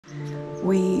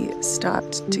We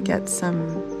stopped to get some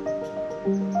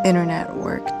internet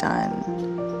work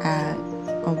done at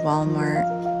a Walmart.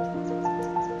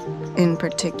 In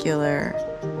particular,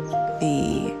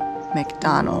 the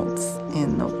McDonald's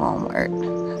in the Walmart.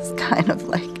 It's kind of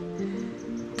like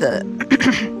the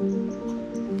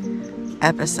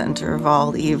epicenter of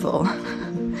all evil.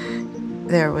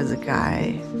 There was a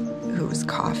guy who was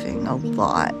coughing a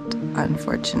lot.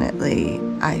 Unfortunately,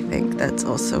 I think that's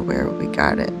also where we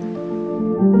got it.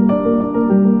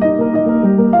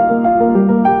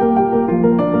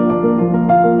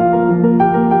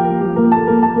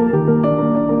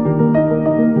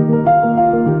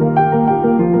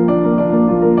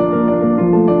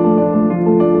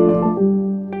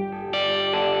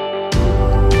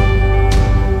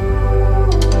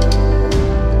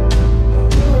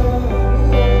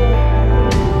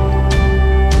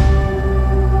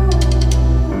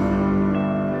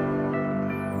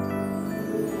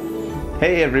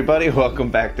 Hey everybody, welcome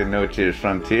back to Notier's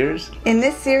Frontiers. In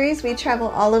this series, we travel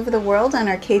all over the world on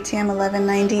our KTM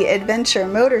 1190 adventure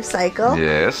motorcycle.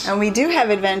 Yes. And we do have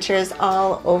adventures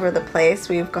all over the place.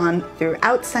 We've gone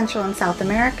throughout Central and South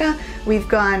America. We've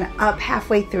gone up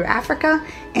halfway through Africa.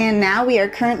 And now we are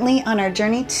currently on our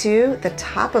journey to the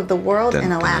top of the world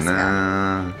in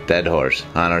Alaska. Dead horse,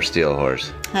 on our steel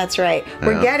horse. That's right.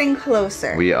 We're getting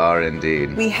closer. We are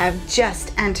indeed. We have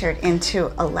just entered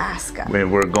into Alaska.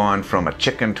 We're going from a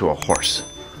chicken to a horse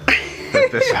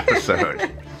with this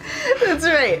episode. That's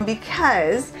right.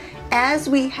 Because as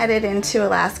we headed into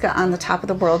Alaska on the top of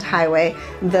the World Highway,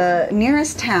 the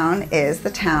nearest town is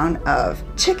the town of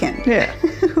Chicken. Yeah.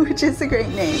 Which is a great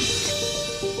name.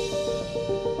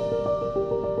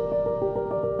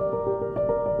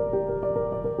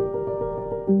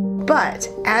 But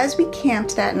as we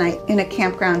camped that night in a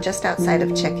campground just outside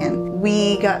of Chicken,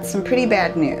 we got some pretty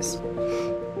bad news.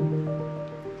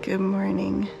 Good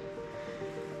morning.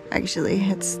 Actually,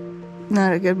 it's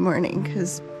not a good morning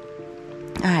because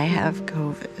I have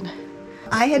COVID.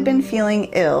 I had been feeling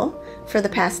ill for the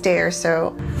past day or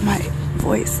so. My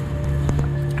voice,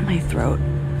 my throat.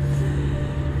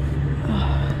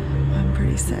 Oh, I'm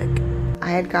pretty sick.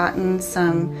 I had gotten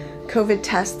some COVID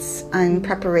tests in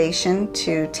preparation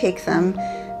to take them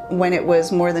when it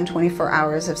was more than 24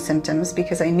 hours of symptoms,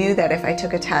 because I knew that if I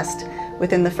took a test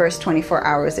within the first 24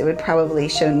 hours, it would probably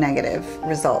show negative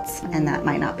results, and that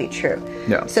might not be true.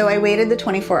 Yeah. So I waited the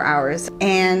 24 hours,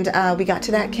 and we got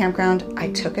to that campground. I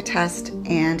took a test,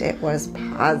 and it was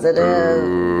positive.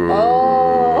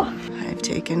 Oh! I've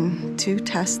taken 2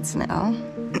 tests now.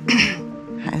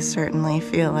 I certainly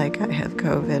feel like I have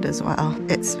COVID as well.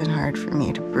 It's been hard for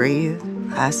me to breathe.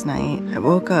 Last night, I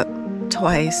woke up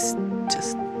twice,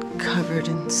 just covered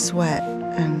in sweat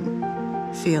and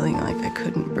feeling like I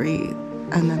couldn't breathe.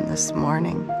 And then this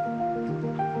morning,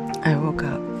 I woke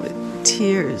up with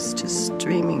tears just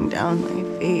streaming down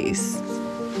my face.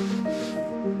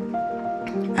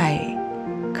 I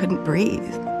couldn't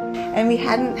breathe. And we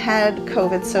hadn't had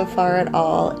COVID so far at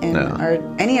all in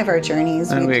any of our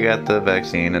journeys. And we got the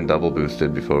vaccine and double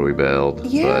boosted before we bailed.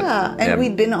 Yeah, and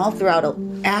we'd been all throughout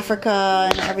Africa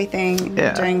and everything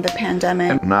during the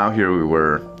pandemic. And now here we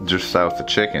were just south of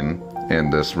Chicken in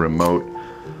this remote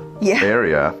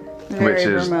area, which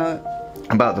is remote.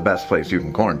 About the best place you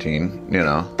can quarantine, you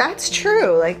know. That's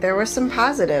true. Like, there were some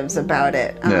positives about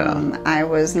it. I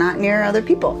was not near other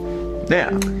people.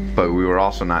 Yeah, but we were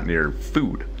also not near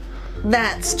food.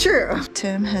 That's true.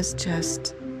 Tim has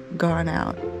just gone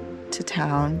out to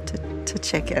town to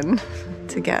Chicken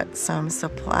to get some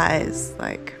supplies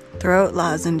like throat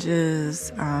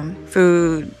lozenges,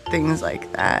 food, things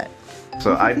like that.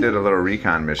 So I did a little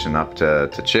recon mission up to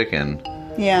Chicken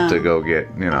to go get,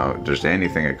 you know, just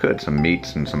anything I could, some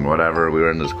meats and some whatever. We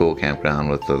were in this cool campground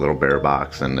with the little bear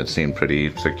box, and it seemed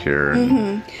pretty secure.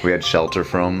 And we had shelter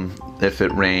from if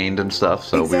it rained and stuff,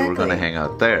 so we were going to hang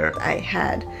out there. I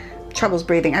had troubles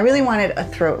breathing. I really wanted a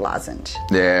throat lozenge.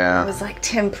 Yeah. I was like,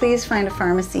 Tim, please find a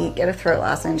pharmacy, get a throat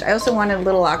lozenge. I also wanted a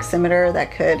little oximeter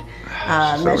that could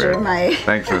measure my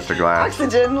Thanks, Mr. Glass.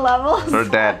 oxygen levels. Her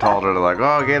dad told her to like,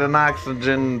 oh, get an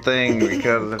oxygen thing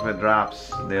because if it drops,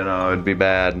 you know, it'd be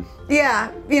bad. Yeah,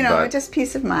 you know, just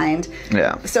peace of mind.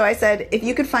 Yeah. So I said, if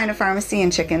you could find a pharmacy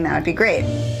in Chicken, that would be great.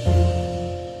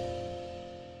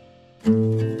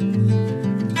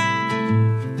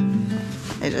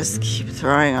 I just keep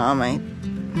throwing all my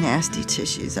nasty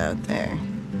tissues out there.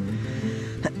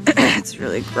 It's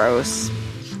really gross.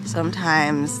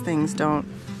 Sometimes things don't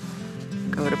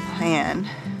go to plan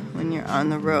when you're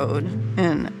on the road.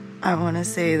 And I want to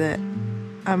say that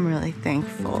I'm really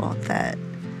thankful that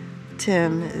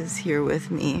Tim is here with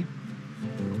me.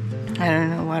 I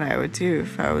don't know what I would do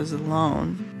if I was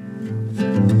alone.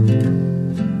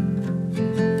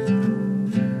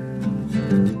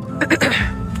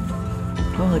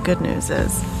 Well, the good news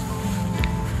is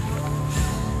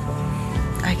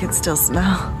I can still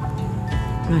smell,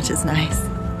 which is nice.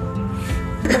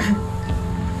 I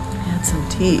had some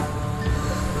tea.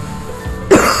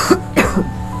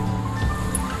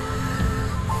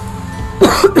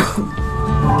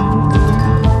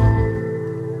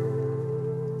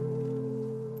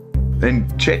 In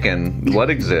Chicken, what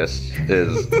exists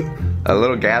is a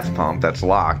little gas pump that's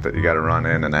locked that you got to run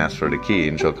in and ask for the key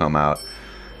and she'll come out.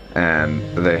 And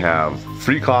they have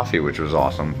free coffee, which was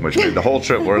awesome, which made the whole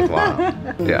trip worthwhile.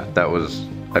 Yeah, that was,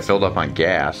 I filled up on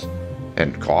gas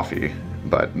and coffee,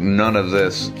 but none of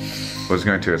this was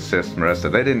going to assist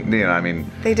Marissa. They didn't, you know, I mean...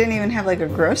 They didn't even have like a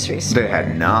grocery store. They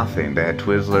had nothing. They had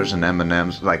Twizzlers and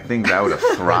M&M's, like things I would have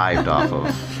thrived off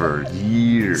of for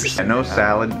years. And no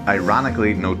salad,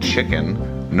 ironically, no chicken,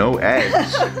 no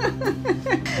eggs.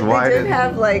 Why did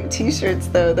have like t-shirts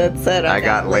though that said I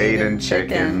got laid in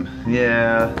chicken.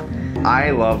 Yeah.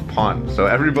 I love puns. So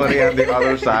everybody on the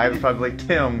other side is probably like,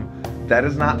 Tim, that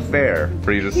is not fair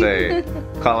for you to say,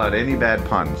 call out any bad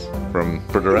puns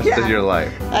for the rest of your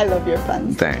life. I love your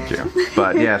puns. Thank you.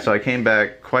 But yeah, so I came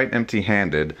back quite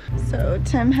empty-handed. So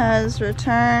Tim has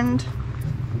returned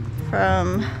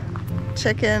from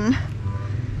Chicken,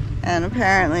 and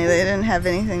apparently they didn't have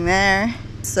anything there.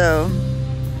 So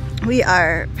we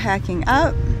are packing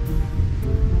up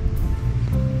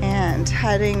and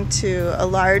heading to a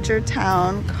larger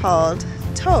town called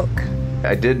Tok.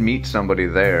 I did meet somebody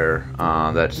there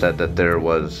that said that there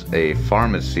was a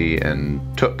pharmacy in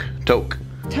Tok,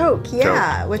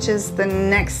 yeah, which is the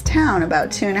next town, about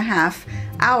 2.5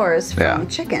 hours from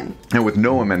Chicken. And with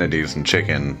no amenities in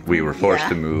Chicken, we were forced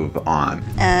to move on.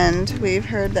 And we've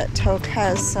heard that Tok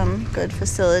has some good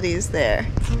facilities there.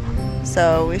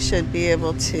 So we should be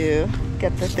able to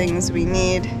get the things we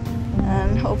need,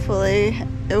 and hopefully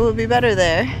it will be better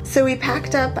there. So we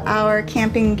packed up our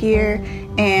camping gear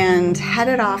and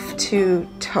headed off to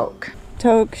Tok.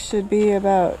 Tok should be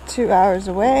about 2 hours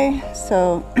away,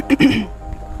 so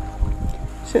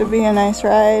should be a nice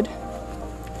ride.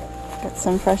 Get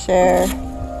some fresh air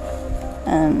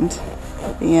and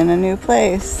be in a new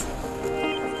place.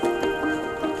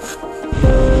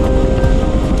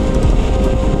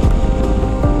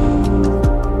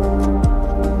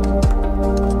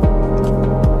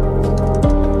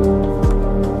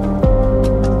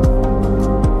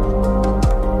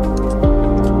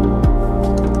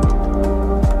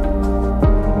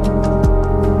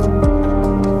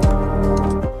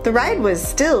 The ride was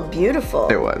still beautiful.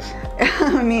 It was.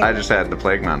 I mean, I just had the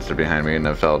plague monster behind me and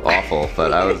I felt awful,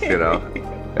 but I was, you know,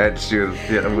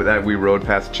 we rode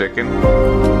past Chicken.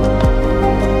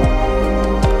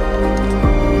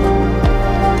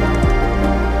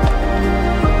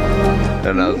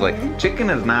 And I was like, Chicken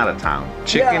is not a town.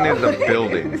 Chicken is a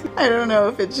building. I don't know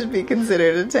if it should be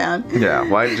considered a town. Yeah,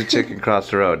 why did the Chicken cross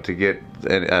the road? To get,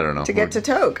 I don't know. To get to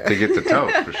Tok. To get to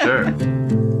Tok, for sure.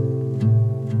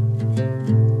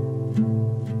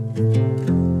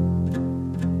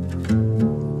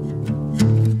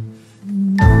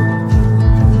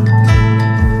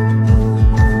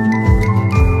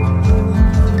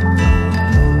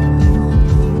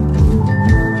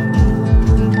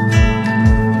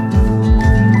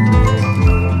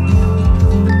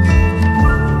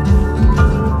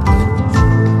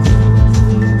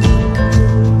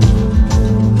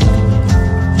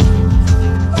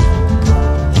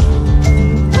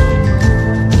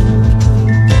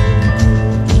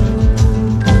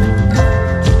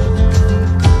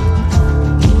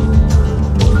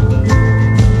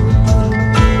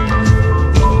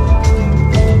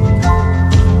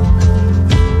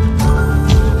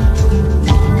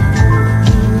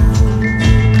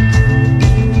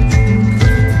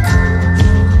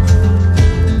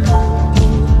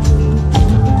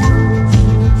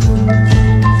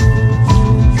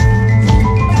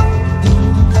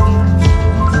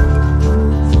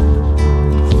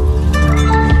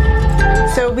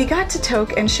 to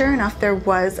Tok, and sure enough, there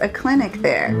was a clinic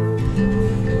there.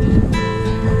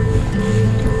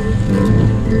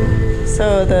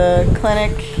 So the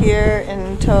clinic here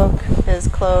in Tok is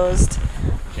closed.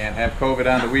 Can't have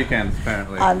COVID on the weekends,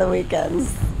 apparently. On the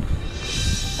weekends.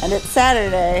 And it's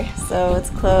Saturday, so it's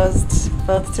closed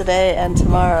both today and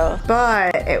tomorrow.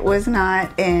 But it was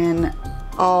not in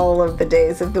all of the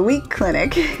days of the week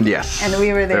clinic. Yes. And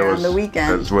we were there on the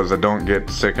weekend. It was a don't get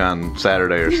sick on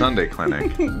Saturday or Sunday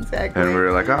clinic. Exactly. And we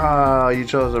were like, oh, you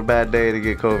chose a bad day to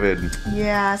get COVID.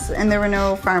 Yes, and there were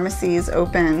no pharmacies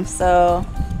open, so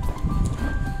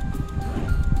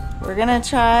we're gonna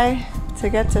try to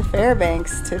get to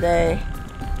Fairbanks today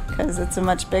because it's a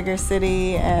much bigger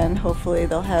city and hopefully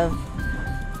they'll have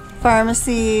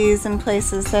pharmacies and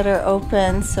places that are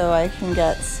open so I can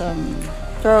get some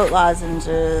throat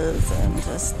lozenges and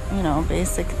just, you know,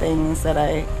 basic things that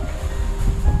I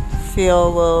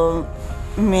feel will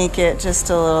make it just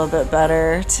a little bit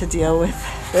better to deal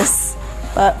with this.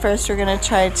 But first we're gonna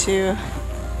try to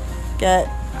get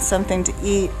something to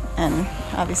eat and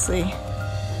obviously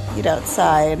eat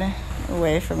outside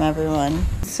away from everyone.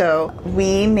 So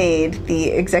we made the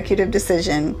executive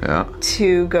decision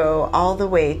to go all the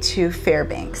way to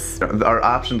Fairbanks. Our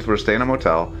options were stay in a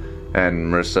motel,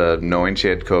 and Marissa, knowing she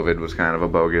had COVID, was kind of a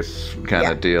bogus kind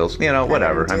of deal. You know,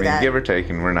 whatever. I mean, give or take,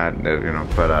 and we're not, you know,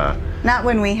 but... Not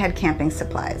when we had camping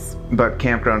supplies. But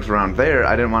campgrounds around there,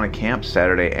 I didn't want to camp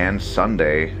Saturday and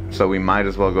Sunday, so we might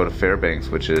as well go to Fairbanks,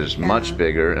 which is much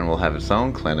bigger and will have its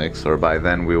own clinics, or by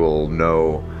then we will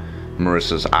know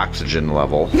Marissa's oxygen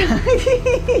level.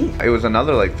 It was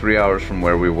another like 3 hours from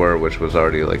where we were, which was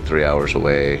already like 3 hours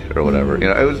away or whatever. You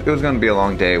know, it was going to be a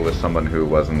long day with someone who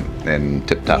wasn't in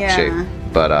tip-top shape.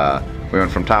 But we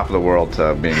went from top of the world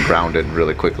to being grounded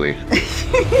really quickly.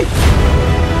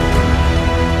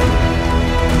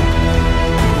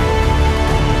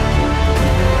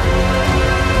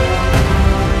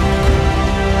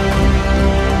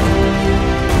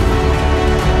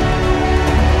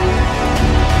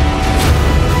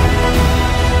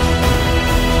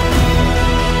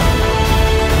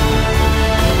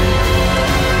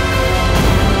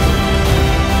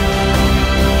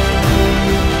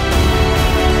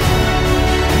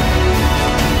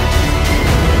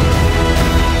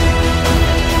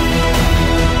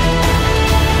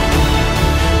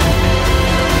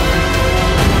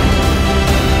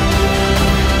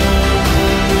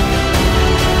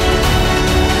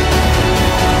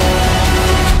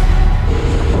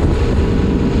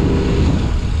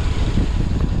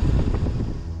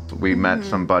 We met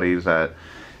some buddies at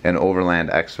an Overland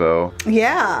Expo.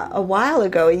 Yeah, a while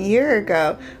ago, a year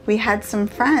ago, we had some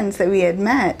friends that we had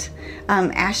met,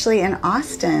 Ashley and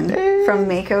Austin from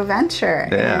Mako Venture,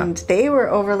 and they were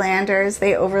overlanders.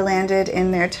 They overlanded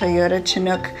in their Toyota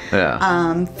Chinook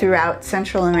throughout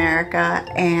Central America,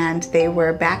 and they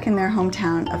were back in their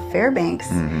hometown of Fairbanks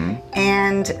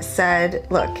and said,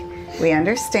 look, we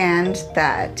understand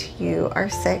that you are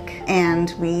sick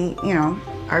and we, you know,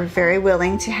 are very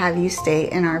willing to have you stay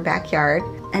in our backyard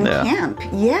and camp.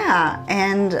 Yeah,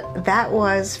 and that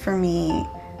was for me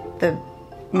the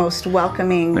most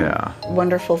welcoming,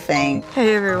 wonderful thing.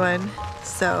 Hey everyone,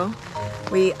 so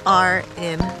we are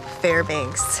in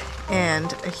Fairbanks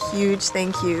and a huge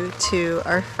thank you to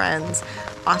our friends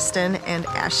Austin and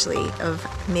Ashley of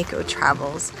Mako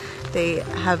Travels. They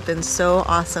have been so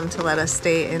awesome to let us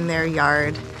stay in their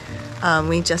yard.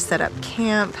 We just set up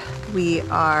camp. We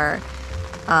are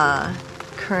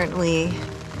currently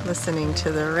listening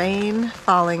to the rain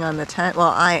falling on the tent. Well,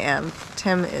 I am.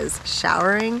 Tim is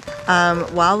showering.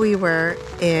 While we were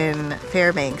in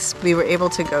Fairbanks, we were able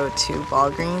to go to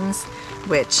Walgreens,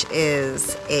 which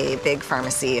is a big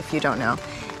pharmacy if you don't know.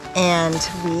 And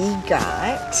we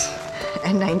got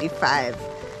N95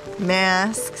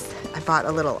 masks. I bought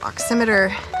a little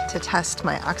oximeter to test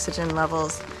my oxygen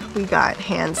levels. We got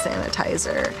hand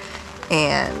sanitizer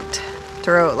and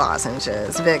throat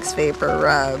lozenges, Vicks Vapor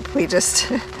Rub. We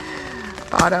just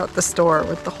bought out the store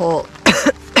with the whole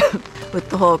with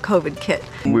the whole COVID kit.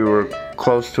 We were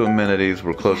close to amenities.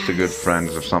 We're close to good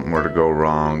friends if something were to go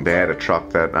wrong. They had a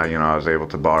truck that you know, I was able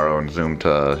to borrow and zoom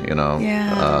to, you know,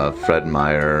 Fred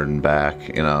Meyer and back,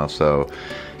 you know, so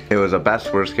it was a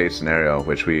best worst case scenario,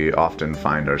 which we often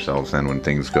find ourselves in when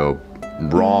things go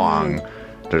wrong.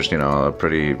 There's, you know, a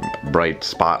pretty bright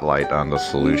spotlight on the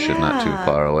solution not too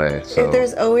far away. So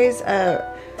there's always a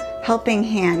helping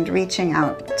hand reaching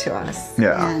out to us.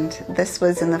 And this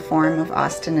was in the form of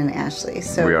Austin and Ashley.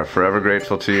 So we are forever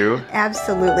grateful to you.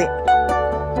 Absolutely.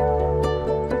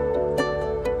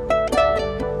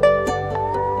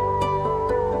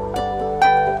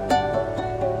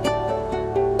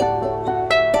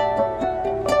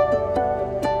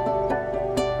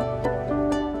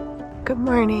 Good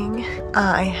morning.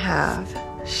 I have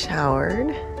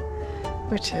showered,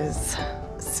 which is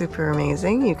super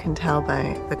amazing. You can tell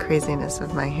by the craziness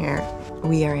of my hair.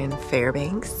 We are in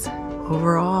Fairbanks.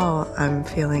 Overall, I'm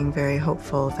feeling very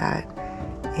hopeful that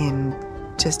in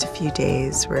just a few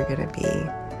days we're going to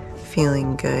be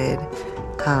feeling good,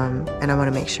 and I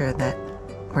want to make sure that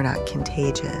we're not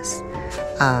contagious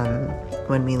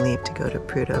when we leave to go to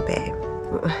Prudhoe Bay.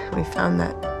 We found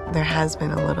that there has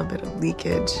been a little bit of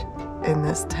leakage in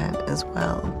this tent as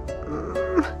well.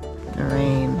 The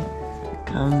rain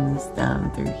comes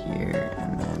down through here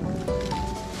and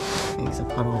then makes a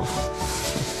puddle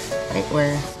right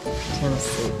where Tim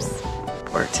sleeps.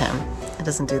 Poor Tim. It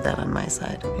doesn't do that on my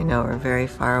side. I know we're very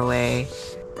far away.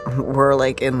 We're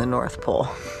like in the North Pole,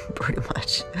 pretty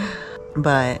much.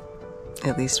 But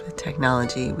at least with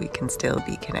technology, we can still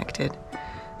be connected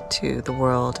to the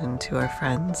world and to our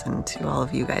friends and to all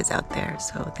of you guys out there.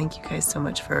 So thank you guys so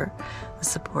much for the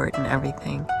support and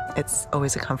everything. It's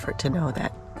always a comfort to know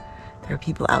that there are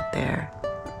people out there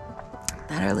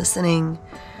that are listening,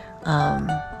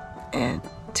 and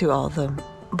to all the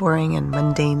boring and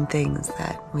mundane things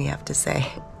that we have to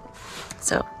say.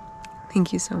 So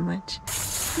thank you so much.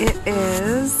 It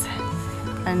is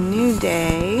a new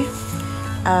day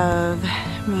of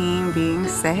me being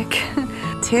sick.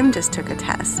 Tim just took a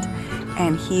test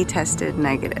and he tested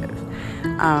negative.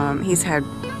 He's had,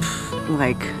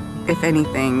 like, if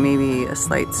anything, maybe a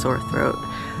slight sore throat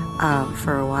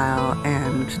for a while,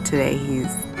 and today he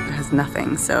has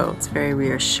nothing. So it's very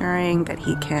reassuring that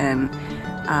he can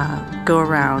go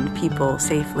around people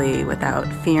safely without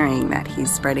fearing that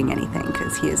he's spreading anything,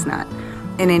 because he is not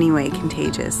in any way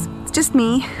contagious. It's just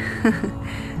me.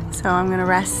 So I'm gonna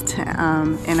rest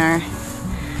in our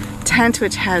tent,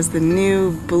 which has the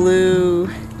new blue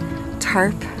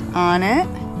tarp on it,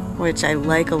 which I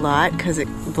like a lot because it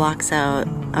blocks out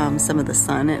some of the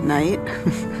sun at night,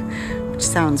 which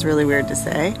sounds really weird to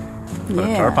say. Put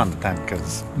a tarp on the tent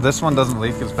because this one doesn't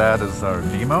leak as bad as our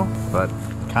Nemo, but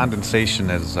condensation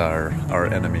is our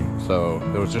enemy. So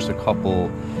there was just a couple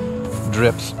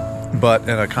drips, but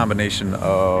in a combination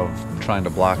of trying to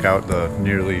block out the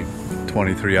nearly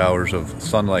 23 hours of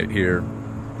sunlight here,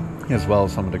 as well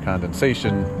as some of the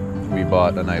condensation, we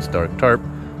bought a nice dark tarp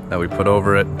that we put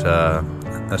over it to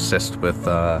assist with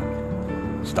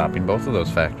stopping both of those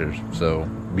factors. So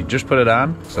we just put it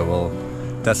on, so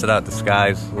we'll test it out. The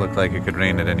skies look like it could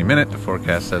rain at any minute. The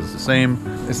forecast says the same.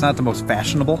 It's not the most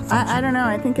fashionable. I don't know,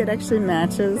 I think it actually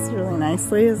matches really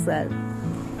nicely. Is that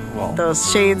those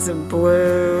shades of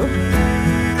blue?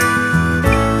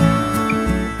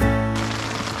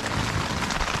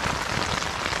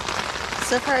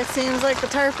 So far it seems like the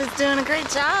tarp is doing a great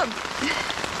job.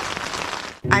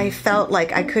 I felt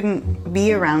like I couldn't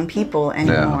be around people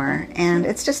anymore, and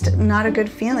it's just not a good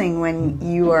feeling when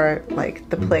you are like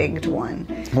the plagued one.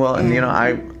 Well, and you know,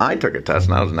 I took a test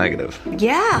and I was negative.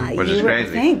 Yeah, which is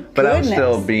crazy. But I'm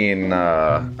still being,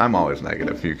 I'm always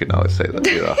negative. You can always say that,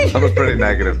 you know. I'm a pretty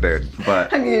negative dude,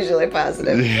 but I'm usually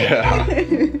positive. Yeah.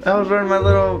 I was wearing my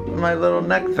little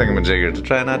neck thingamajigger to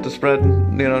try not to spread,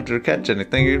 you know, to catch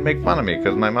anything. You'd make fun of me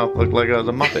because my mouth looked like I was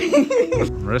a Muppet.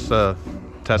 Marissa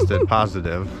tested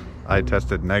positive. I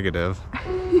tested negative,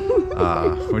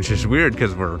 which is weird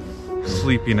because we're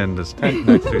sleeping in this tent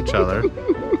next to each other.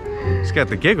 She's got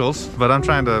the giggles, but I'm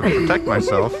trying to protect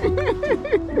myself.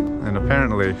 And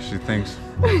apparently she thinks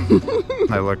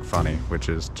I look funny, which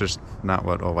is just not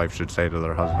what a wife should say to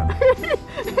their husband.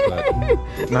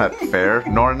 But not fair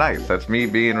nor nice. That's me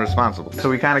being responsible. So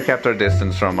we kind of kept our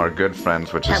distance from our good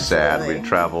friends, which is sad. We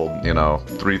traveled, you know,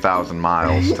 3,000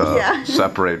 miles to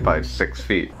separate by 6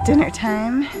 feet. Dinner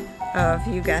time. Oh, if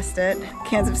you guessed it,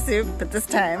 cans of soup, but this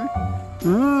time,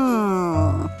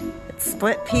 it's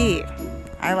split pea.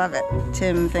 I love it.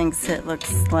 Tim thinks it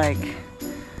looks like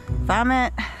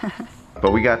vomit.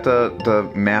 But we got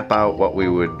to map out what we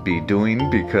would be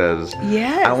doing because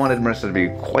I wanted Marissa to be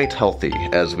quite healthy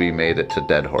as we made it to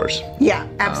Dead Horse. Yeah,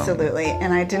 absolutely.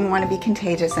 And I didn't want to be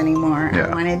contagious anymore. I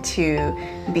wanted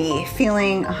to be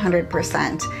feeling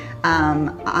 100%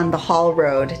 on the Hall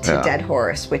Road to Dead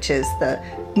Horse, which is the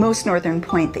most northern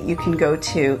point that you can go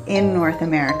to in North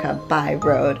America by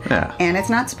road. And it's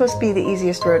not supposed to be the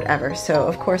easiest road ever. So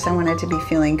of course I wanted to be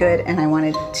feeling good and I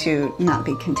wanted to not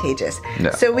be contagious.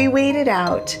 So we waited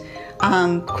out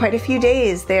quite a few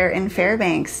days there in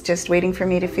Fairbanks, just waiting for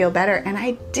me to feel better. And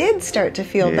I did start to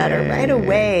feel better right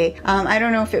away. I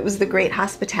don't know if it was the great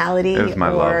hospitality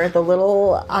or the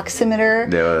little oximeter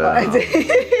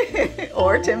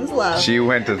or Tim's love. She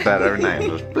went to that every night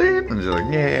and just bleep, and she's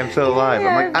like, yeah, I'm still alive.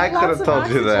 I'm like, I could have told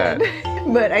you that.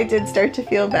 But I did start to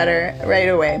feel better right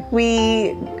away.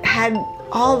 We had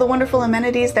all the wonderful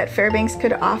amenities that Fairbanks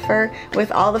could offer,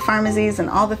 with all the pharmacies and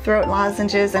all the throat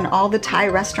lozenges and all the Thai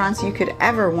restaurants you could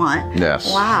ever want.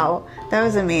 Wow, that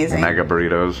was amazing. Mega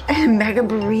burritos. Mega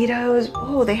burritos.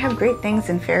 Oh, they have great things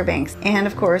in Fairbanks. And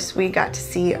of course, we got to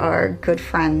see our good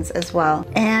friends as well.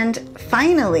 And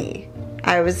finally,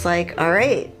 I was like, all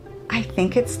right, I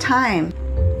think it's time.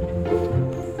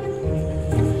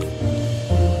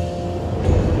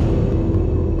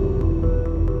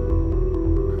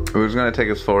 was going to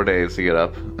take us 4 days to get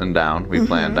up and down, we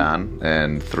planned on,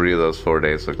 and 3 of those 4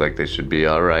 days looked like they should be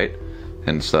all right.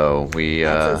 And so we...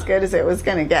 That's as good as it was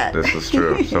going to get. This is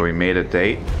true. So we made a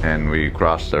date, and we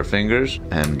crossed our fingers,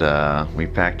 and we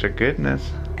packed our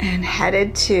goodness. And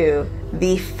headed to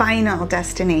the final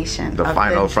destination. The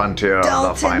final frontier.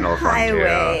 Dalton The final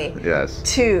Highway. frontier. Yes.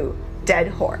 To Dead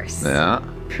Horse. Yeah.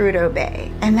 Prudhoe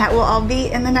Bay. And that will all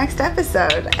be in the next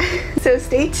episode. So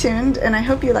stay tuned, and I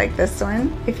hope you liked this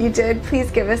one. If you did, please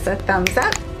give us a thumbs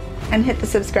up and hit the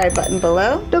subscribe button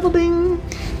below. Double ding.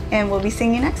 And we'll be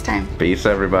seeing you next time. Peace,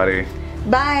 everybody.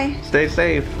 Bye. Stay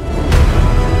safe.